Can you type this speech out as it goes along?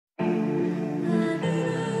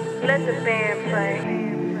Let the band play.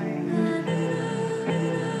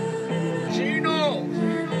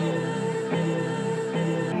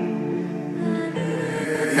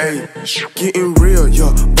 Hey, getting real, yo.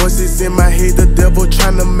 Voices in my head, the devil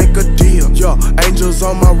tryna make a deal, yo. Angels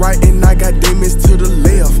on my right and I got demons to the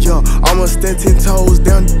left, yo. I'ma stand 10 toes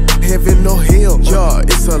down, heaven or hell, yo.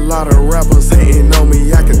 It's a lot of rappers hating on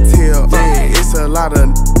me, I can tell. Yeah, it's a lot of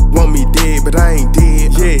want me dead, but I ain't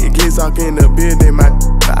dead. Yeah, Glock in the building,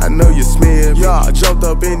 I know you smell me. Yeah, jumped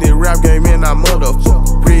up in the rap game and I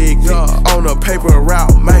motherfuck rigged it. On a paper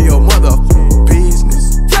route, man, your motherfucking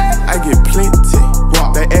business. I get plenty.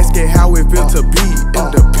 They asking how it feel to be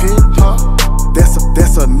independent.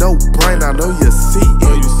 That's a no-brainer, I know you see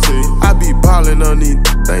it. I be ballin' on these,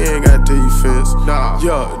 they ain't got defense.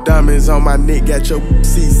 Yo, diamonds on my neck, got your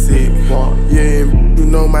seasick. Yeah, you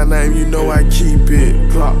know my name, you know I keep it.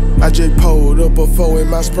 I just pulled up a 4 in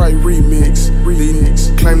my Sprite remix.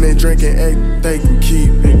 Claim they drinkin' act, they can keep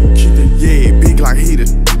it. Yeah, big like heater,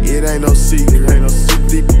 it ain't no secret.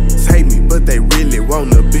 These hate me, but they really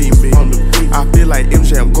wanna be me. I feel like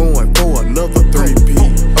MJ, I'm going for another 3P.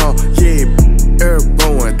 Yeah,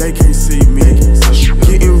 airborne, they can't see me.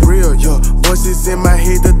 Getting real, yo. Voices in my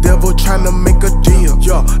head, the devil tryna make a deal,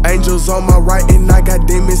 yo. Angels on my right and I got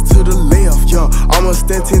demons to the left, yo. I'ma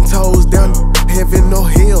stand 10 toes down, heaven or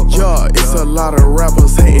hell, yo. It's a lot of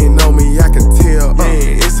rappers hating on me, I can tell.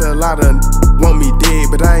 Yeah, it's a lot of want me dead,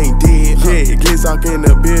 but I ain't dead. Yeah, Glock in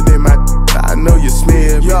the building, I know you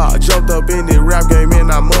smell me. Yeah, jumped up in the rap game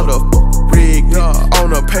and I motherfuck rigged it.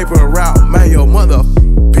 On a paper route, man, your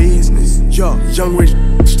motherfucking business. Yo, young rich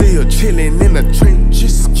still chillin' in the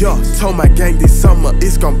trenches. Yo, told my gang this summer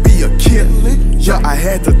it's gon' be a killing. Yo, I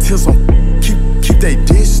had to tell some keep they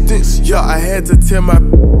distance. Yo, I had to tell my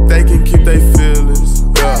they can keep they feelings.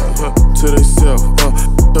 Yeah, to themselves.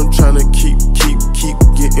 I'm tryna keep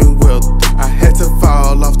getting wealthy. I had to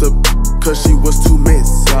fall off the cause she was too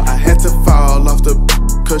messy. I had to fall off the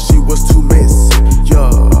cause she was too messy.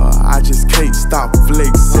 Yo, I just can't stop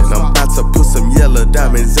flexing. I'm about to put some yellow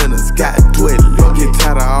diamonds in the sky dwelling. Get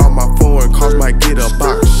tired of all my foreign cars, might get a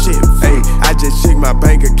box shit. Hey, I just checked my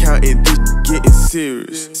bank account and this getting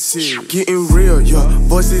serious. Getting real, yo.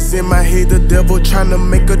 Voices in my head, the devil tryna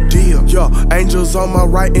make a deal, yo. Angels on my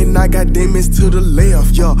right and I got demons to the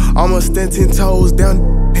left, yo. I'ma stand 10 toes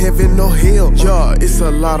down, heaven or hell, yo. It's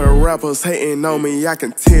a lot of rappers hating on me, I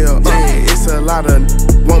can tell. Yeah, it's a lot of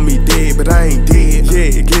want me dead, but I ain't dead.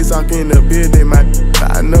 Yeah, Glock in the building,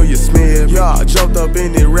 I know you smell me. Yeah, jumped up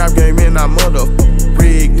in the rap game and I motherfuck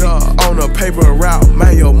rigged it. On a paper route,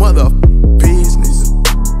 man, your motherfucker